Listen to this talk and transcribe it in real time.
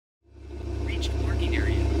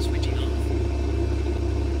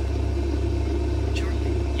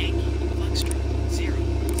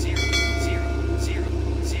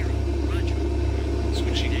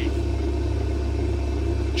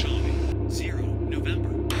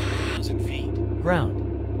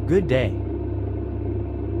Ground. Good day.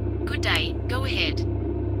 Good day, go ahead.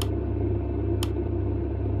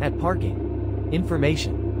 At parking.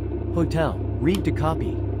 Information. Hotel. Read to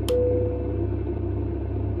copy.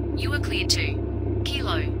 You are cleared to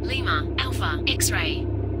Kilo, Lima, Alpha, X-ray.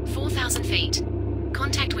 4,000 feet.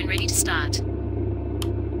 Contact when ready to start.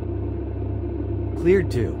 Cleared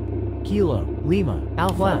to Kilo, Lima,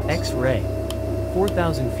 Alpha, X-ray.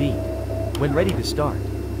 4,000 feet. When ready to start.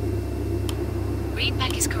 Read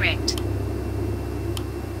back is correct.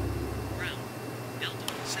 Ground,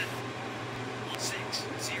 Delta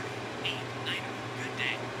 71608 good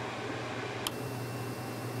day.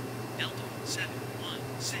 Delta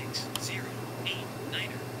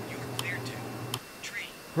 71608 you are cleared to tree.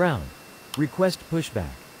 Ground. Request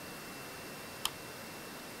pushback.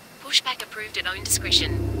 Pushback approved at own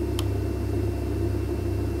discretion.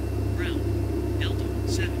 Ground, Delta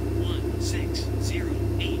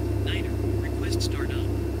 71608 request start up.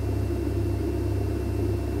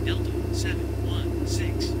 Delta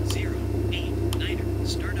 71608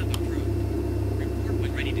 startup approved. Report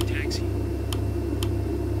when ready to taxi.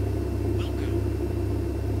 Welcome.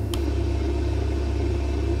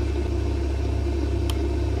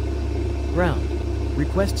 Ground.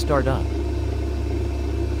 Request start up.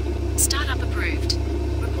 Startup approved.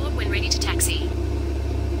 Report when ready to taxi.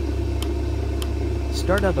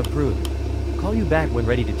 Startup approved. Call you back when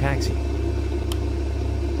ready to taxi.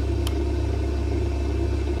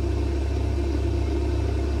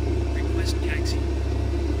 Request taxi.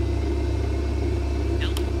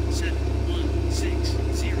 Delta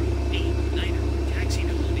 71608 taxi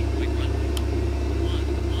to holding quick runway.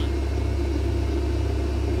 11.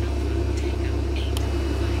 Alpha Tango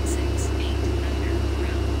 8568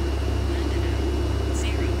 ground. Landed at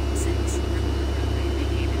 06 report runway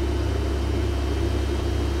vacated.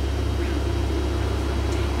 Ground. Alpha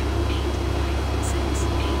Tango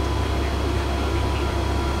 8568 runway vacated.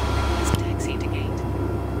 Request taxi to gate.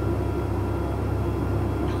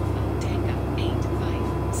 Alpha Tango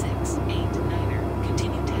 8568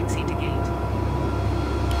 continue taxi to gate.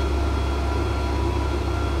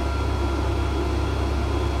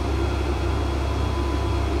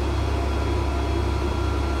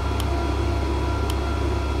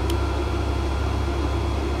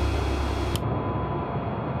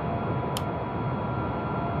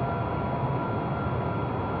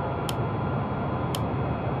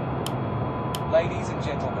 Ladies and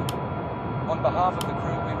gentlemen, on behalf of the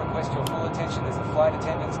crew we request your full attention as the flight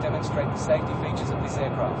attendants demonstrate the safety features of this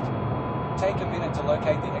aircraft. Take a minute to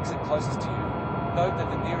locate the exit closest to you. Note that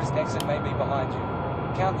the nearest exit may be behind you.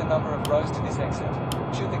 Count the number of rows to this exit.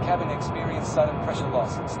 Should the cabin experience sudden pressure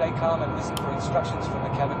loss, stay calm and listen for instructions from the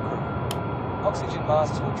cabin crew. Oxygen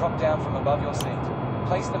masks will drop down from above your seat.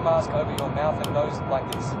 Place the mask over your mouth and nose, like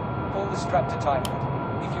this. Pull the strap to tighten it.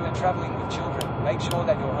 If you are traveling with children, make sure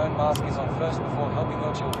that your own mask is on first before helping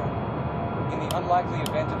your children. In the unlikely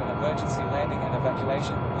event of an emergency landing and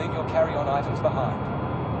evacuation, leave your carry-on items behind.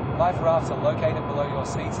 Life rafts are located below your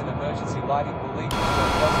seats and emergency lighting will lead you to your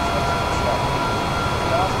closest exit and stop. We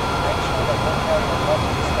ask that you make sure that your carry-on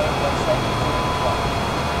luggage is stowed away safely during the flight.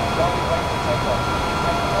 While we wait for takeoff,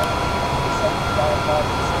 take a moment to review the safety dial card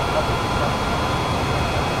and seat coverage in front of you.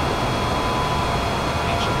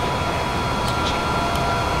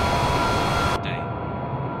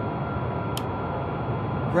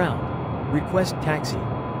 Ground. Request taxi.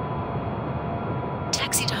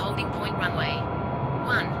 Taxi to holding point runway.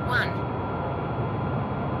 11.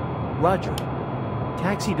 Roger.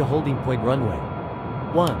 Taxi to holding point runway.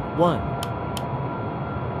 11.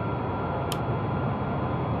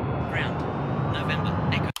 Ground, November,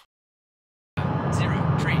 Echo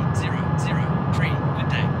 0300 good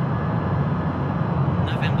day.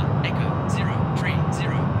 November, Echo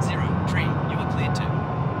 0300 you are cleared to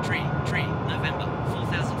tree, November,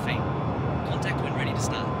 4,000 feet. Contact when ready to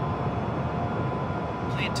start.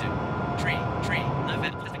 Cleared to tree,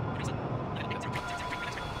 November.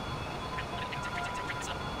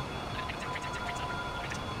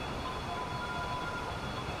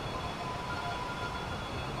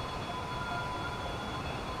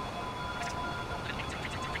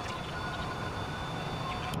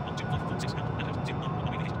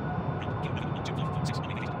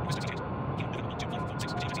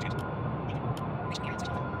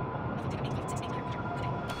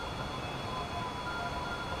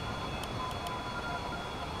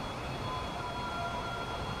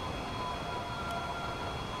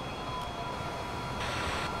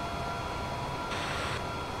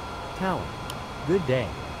 Tower. Good day.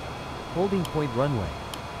 Holding point runway.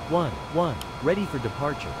 11. Ready for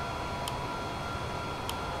departure.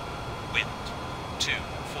 Wind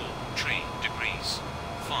 24 degrees.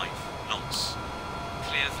 5 knots.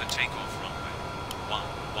 Clear for takeoff runway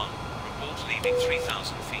 11. Report leaving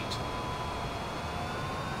 3,000 feet.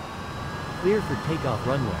 Clear for takeoff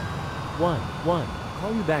runway 11.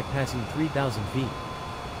 Call you back passing 3,000 feet.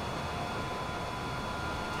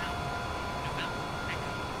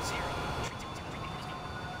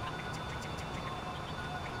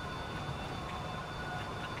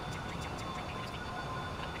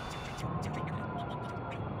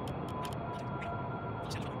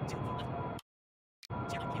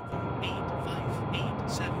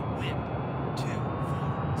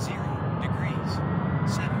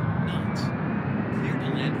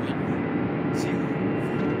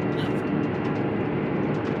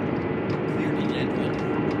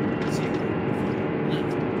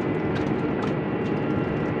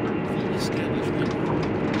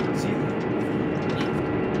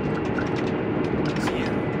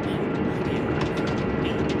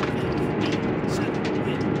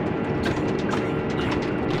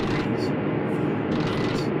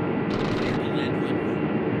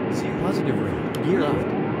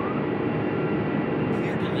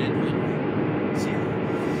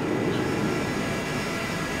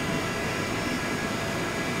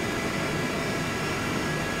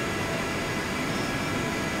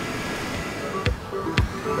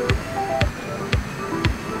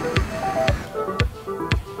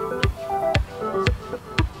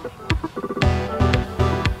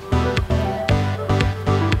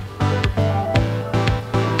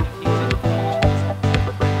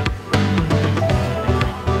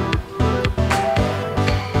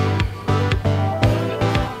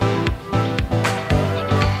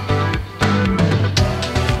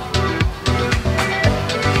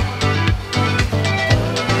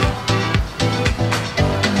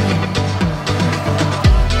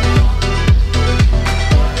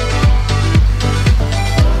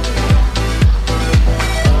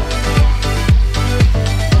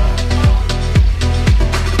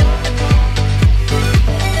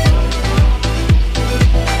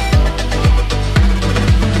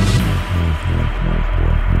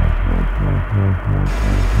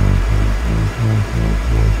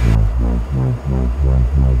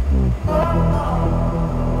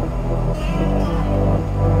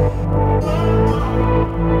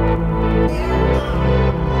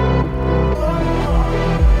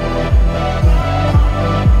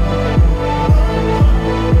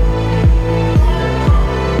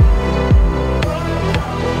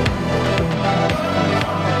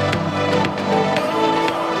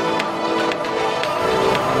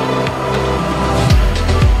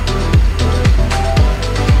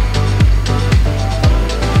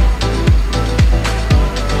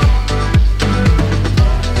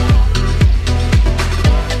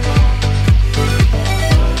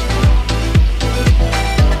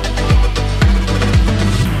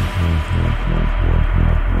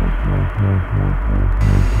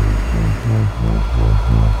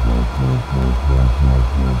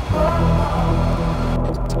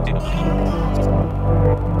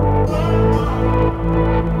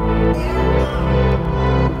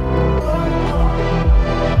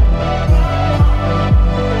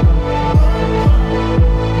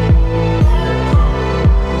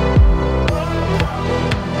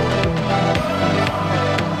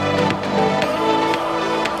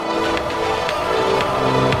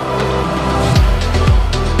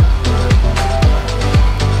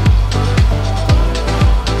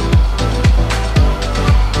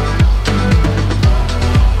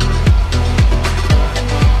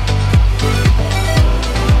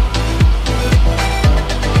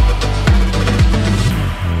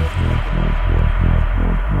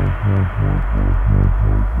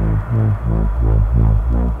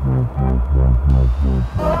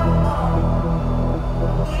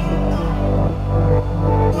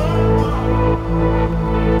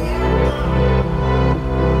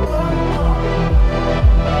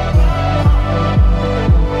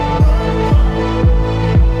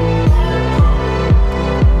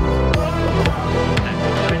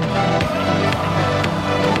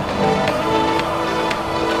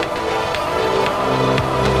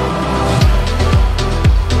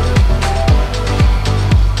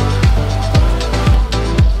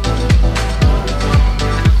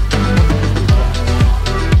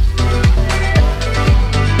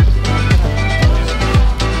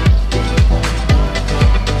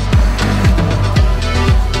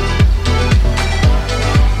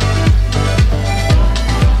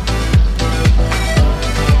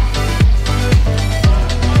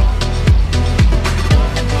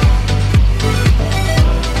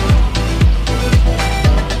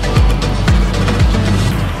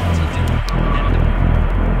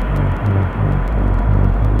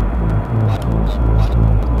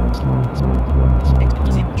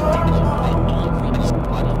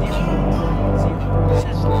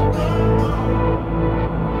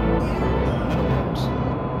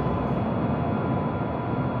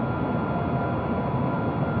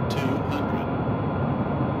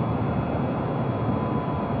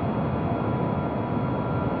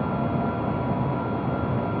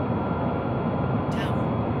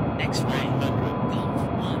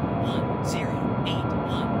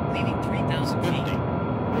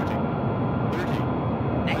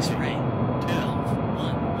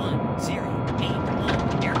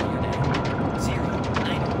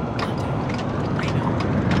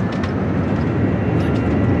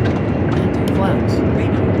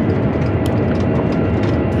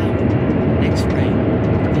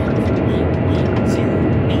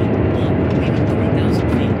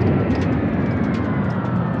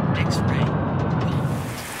 X-ray.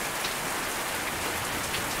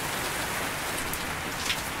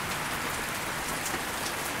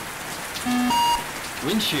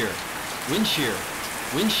 Wind shear, wind shear,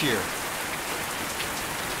 wind shear.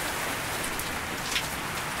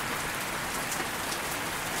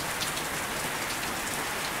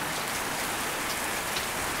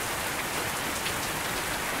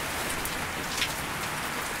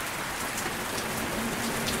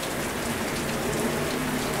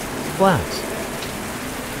 Flats.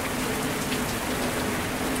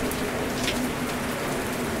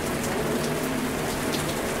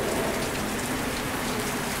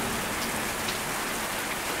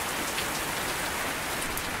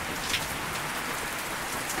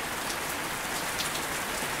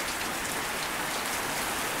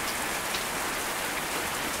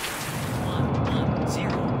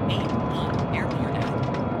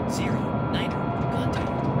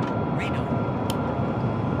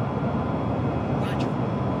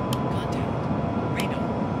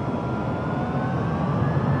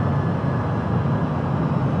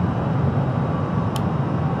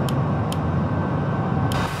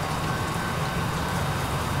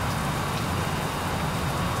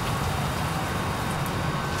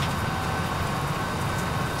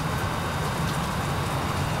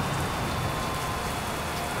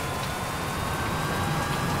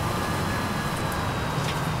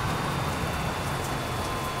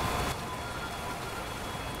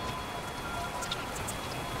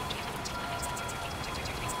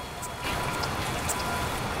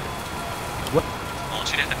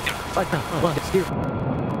 Steer.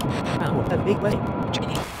 Wow, a big way.